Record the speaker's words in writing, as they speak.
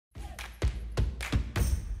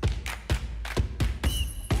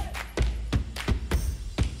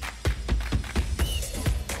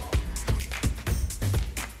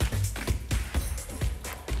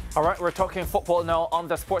All right, we're talking football now on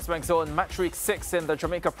the SportsMax Zone. Match week 6 in the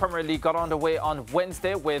Jamaica Premier League got underway on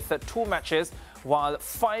Wednesday with 2 matches, while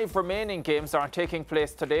 5 remaining games are taking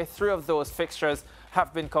place today. 3 of those fixtures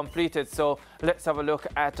have been completed, so let's have a look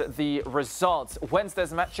at the results.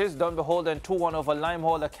 Wednesday's matches: Dunbeholden 2-1 over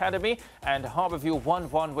Limehall Academy and Harbourview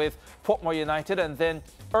 1-1 with Portmore United. And then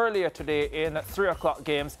earlier today in 3 o'clock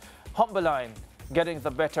games, Humberline getting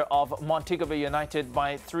the better of Montego Bay United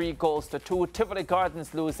by 3-2. Tivoli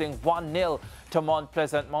Gardens losing 1-0 to Mount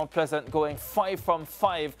Pleasant. Mount Pleasant going 5 from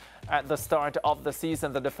 5 at the start of the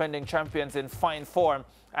season, the defending champions in fine form.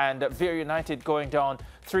 And Vere United going down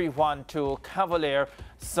 3-1 to Cavalier.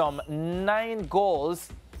 Some 9 goals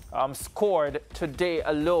scored today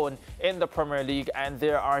alone in the Premier League, and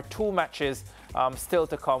there are 2 matches still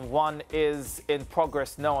to come. One is in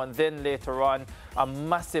progress now, and then later on a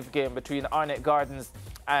massive game between Arnett Gardens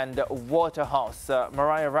and Waterhouse.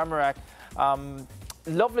 Mariah Ramarak,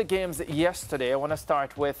 lovely games yesterday. I want to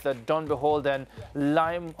start with the Dunbeholden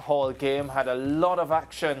Limehall game. Had a lot of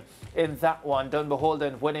action in that one.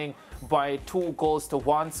 Dunbeholden winning by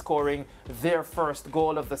 2-1, scoring their first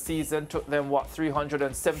goal of the season. Took them,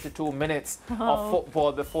 372 minutes of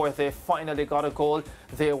football before they finally got a goal.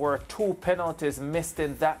 There were 2 penalties missed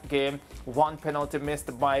in that game. 1 penalty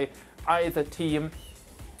missed by either team.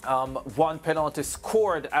 1 penalty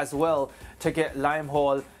scored as well to get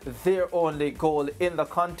Limehall their only goal in the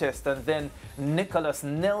contest, and then Nicholas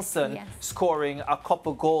Nelson scoring a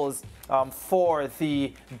couple goals for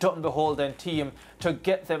the Dunbeholden team to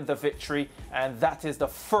get them the victory. And that is the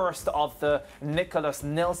first of the Nicholas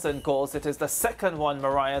Nelson goals. It is the second one,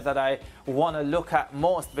 Mariah, that I want to look at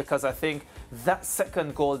most, because I think that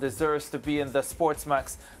second goal deserves to be in the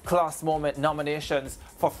SportsMax Class Moment nominations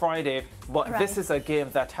for Friday. But this is a game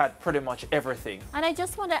that had pretty much everything. And I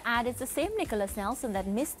just want to add, it's the same Nicholas Nelson that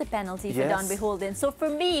missed the penalty for Dunbeholden. So for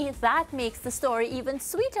me, that makes the story even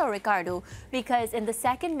sweeter, Ricardo, because in the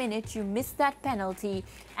second minute you miss that penalty,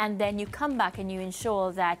 and then you come back and you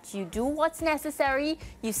ensure that you do what's necessary,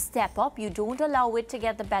 you step up, you don't allow it to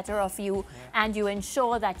get the better of you, and you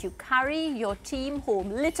ensure that you carry your team home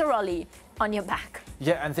literally on your back.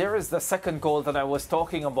 Yeah, and there is the second goal that I was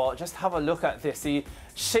talking about. Just have a look at this. He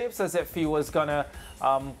shapes as if he was gonna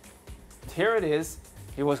here it is.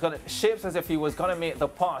 He was gonna shapes as if he was gonna make the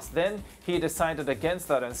pass. Then he decided against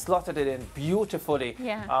that and slotted it in beautifully.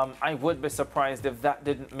 I would be surprised if that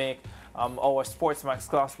didn't make our SportsMax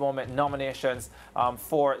Class Moment nominations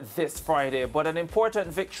for this Friday. But an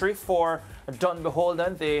important victory for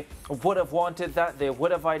Dunbeholden. They would have wanted that. They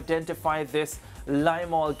would have identified this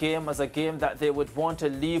Limehall game as a game that they would want to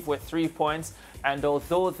leave with 3 points. And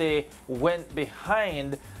although they went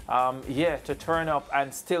behind, to turn up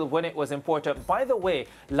and still win it was important. By the way,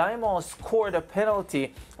 Limehall scored a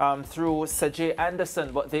penalty through Sajay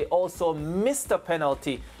Anderson, but they also missed a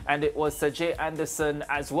penalty, and it was Sajay Anderson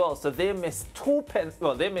as well. So they missed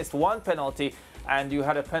they missed 1 penalty, and you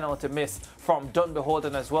had a penalty miss from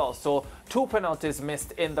Dunbeholden as well. So 2 penalties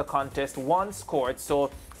missed in the contest, 1 scored. So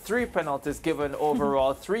 3 penalties given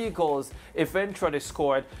overall, 3 goals eventually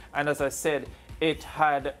scored. And as I said, it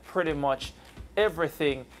had pretty much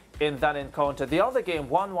everything in that encounter. The other game,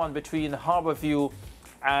 1-1 between Harbourview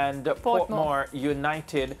and Portmore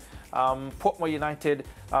United. Portmore United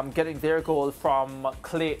getting their goal from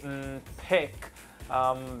Clayton Peck.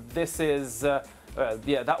 This is,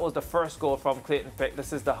 that was the first goal from Clayton Peck.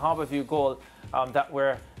 This is the Harbourview goal that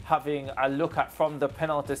we're having a look at from the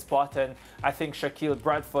penalty spot, and I think Shaquille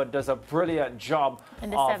Bradford does a brilliant job in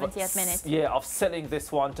the 70th minute. Of selling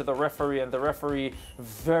this one to the referee, and the referee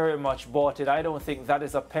very much bought it. I don't think that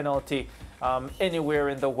is a penalty anywhere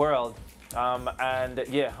in the world.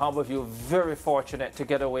 Harbourview very fortunate to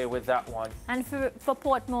get away with that one. And for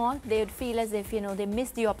Portmore, they would feel as if, they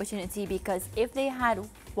missed the opportunity, because if they had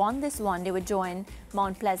won this one, they would join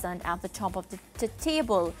Mount Pleasant at the top of the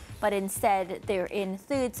table. But instead, they're in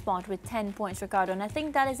 3rd spot with 10 points, Ricardo. And I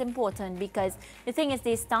think that is important, because the thing is,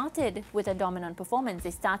 they started with a dominant performance.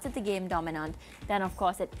 They started the game dominant. Then, of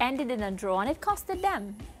course, it ended in a draw, and it costed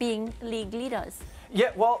them being league leaders.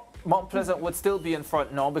 Yeah, well, Mount Pleasant would still be in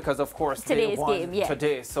front now, because, of course, they won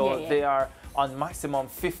today. So they are on maximum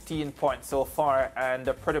 15 points so far, and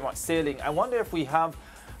pretty much sailing. I wonder if we have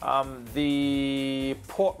the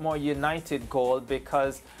Portmore United goal,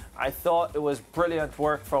 because I thought it was brilliant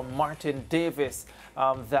work from Martin Davis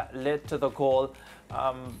that led to the goal.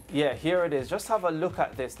 Here it is. Just have a look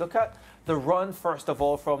at this. Look at the run, first of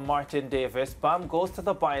all, from Martin Davis. Bam, goes to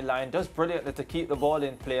the byline, does brilliantly to keep the ball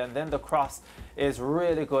in play, and then the cross is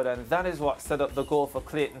really good. And that is what set up the goal for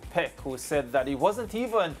Clayton Peck, who said that he wasn't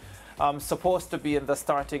even supposed to be in the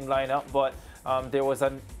starting lineup, but there was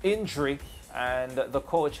an injury, and the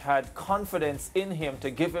coach had confidence in him to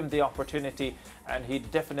give him the opportunity, and he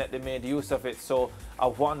definitely made use of it. So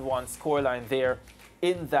a 1-1 scoreline there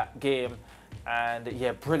in that game. And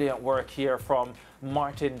yeah, brilliant work here from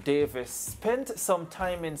Martin Davis. Spent some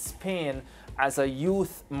time in Spain as a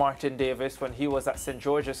youth, Martin Davis, when he was at St.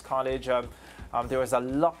 George's College. There was a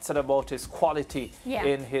lot said about his quality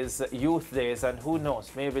in his youth days, and who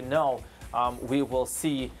knows, maybe now we will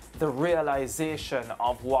see the realization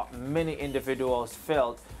of what many individuals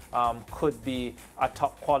felt could be a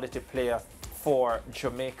top quality player for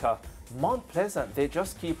Jamaica. Mount Pleasant, they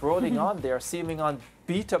just keep rolling on. They're seeming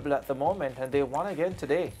unbeatable at the moment, and they won again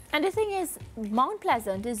today. And the thing is, Mount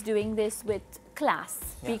Pleasant is doing this with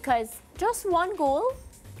class, because just one goal,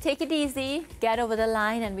 take it easy, get over the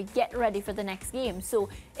line, and we get ready for the next game. So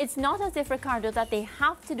it's not as if, Ricardo, that they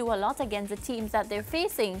have to do a lot against the teams that they're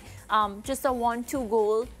facing. Just a 1-2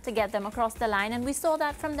 goal to get them across the line, and we saw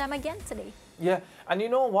that from them again today. Yeah, and you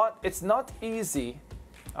know what? It's not easy.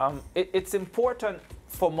 It's important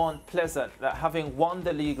for Mount Pleasant that, having won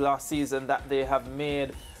the league last season, that they have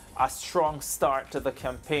made a strong start to the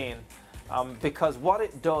campaign, because what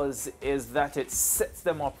it does is that it sets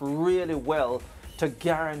them up really well to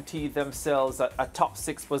guarantee themselves a top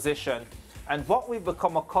 6 position. And what we've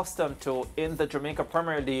become accustomed to in the Jamaica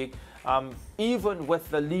Premier League, even with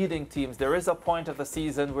the leading teams, there is a point of the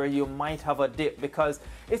season where you might have a dip, because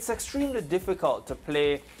it's extremely difficult to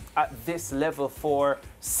play at this level for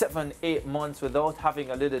 7-8 months without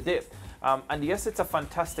having a little dip. And yes, it's a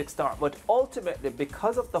fantastic start, but ultimately,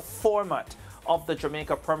 because of the format of the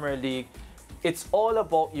Jamaica Premier League, it's all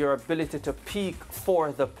about your ability to peak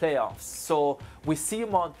for the playoffs. So we see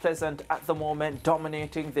Mount Pleasant at the moment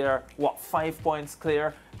dominating. They're, 5 points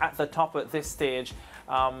clear at the top at this stage.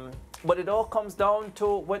 But it all comes down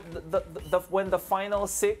to when the final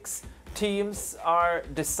 6 teams are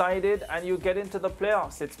decided and you get into the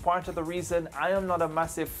playoffs. It's part of the reason I am not a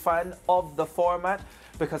massive fan of the format,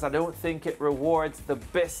 because I don't think it rewards the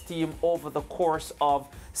best team over the course of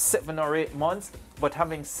 7 or 8 months. But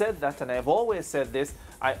having said that, and I've always said this,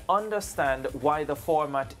 I understand why the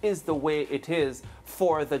format is the way it is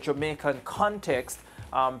for the Jamaican context,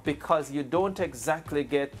 because you don't exactly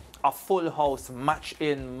get a full house match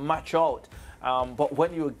in, match out. But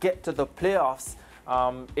when you get to the playoffs,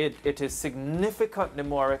 it is significantly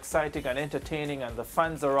more exciting and entertaining, and the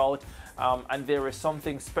fans are out, and there is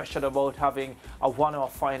something special about having a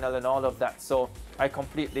one-off final and all of that. So I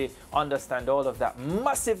completely understand all of that.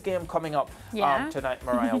 Massive game coming up tonight,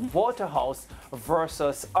 Mariah. Waterhouse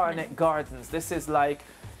versus Arnett Gardens. This is like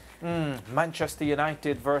Manchester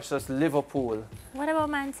United versus Liverpool. What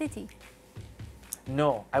about Man City?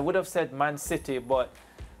 No, I would have said Man City, but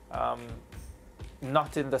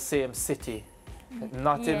not in the same city.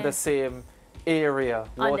 Not in the same area.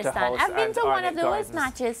 Understand. I've been to one of those Gardens.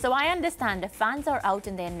 matches, so I understand the fans are out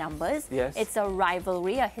in their numbers. Yes. It's a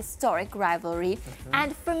rivalry, a historic rivalry.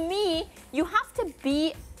 And for me, you have to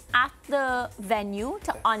be at the venue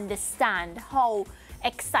to understand how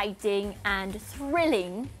exciting and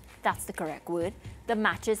thrilling, that's the correct word, the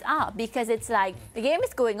matches are, because it's like the game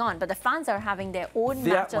is going on, but the fans are having their own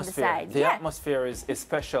match on the side. The atmosphere is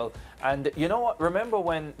special. And you know what? Remember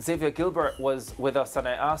when Xavier Gilbert was with us and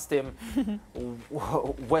I asked him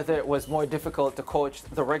whether it was more difficult to coach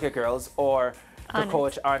the Reggae Girls or to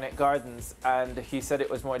coach Arnett Gardens, and he said it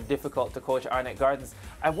was more difficult to coach Arnett Gardens.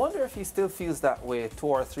 I wonder if he still feels that way 2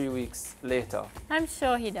 or 3 weeks later. I'm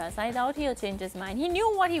sure he does. I doubt he'll change his mind. He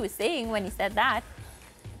knew what he was saying when he said that.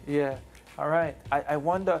 Yeah. All right. I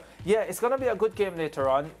wonder. Yeah, it's going to be a good game later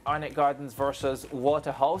on. Arnett Gardens versus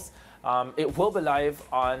Waterhouse. It will be live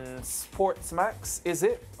on SportsMax, is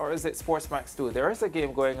it? Or is it SportsMax 2? There is a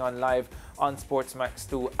game going on live on SportsMax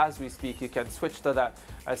 2 as we speak. You can switch to that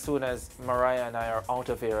as soon as Mariah and I are out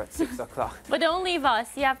of here at 6 o'clock. But don't leave us.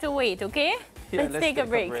 You have to wait, okay? Yeah, let's take a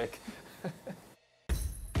break.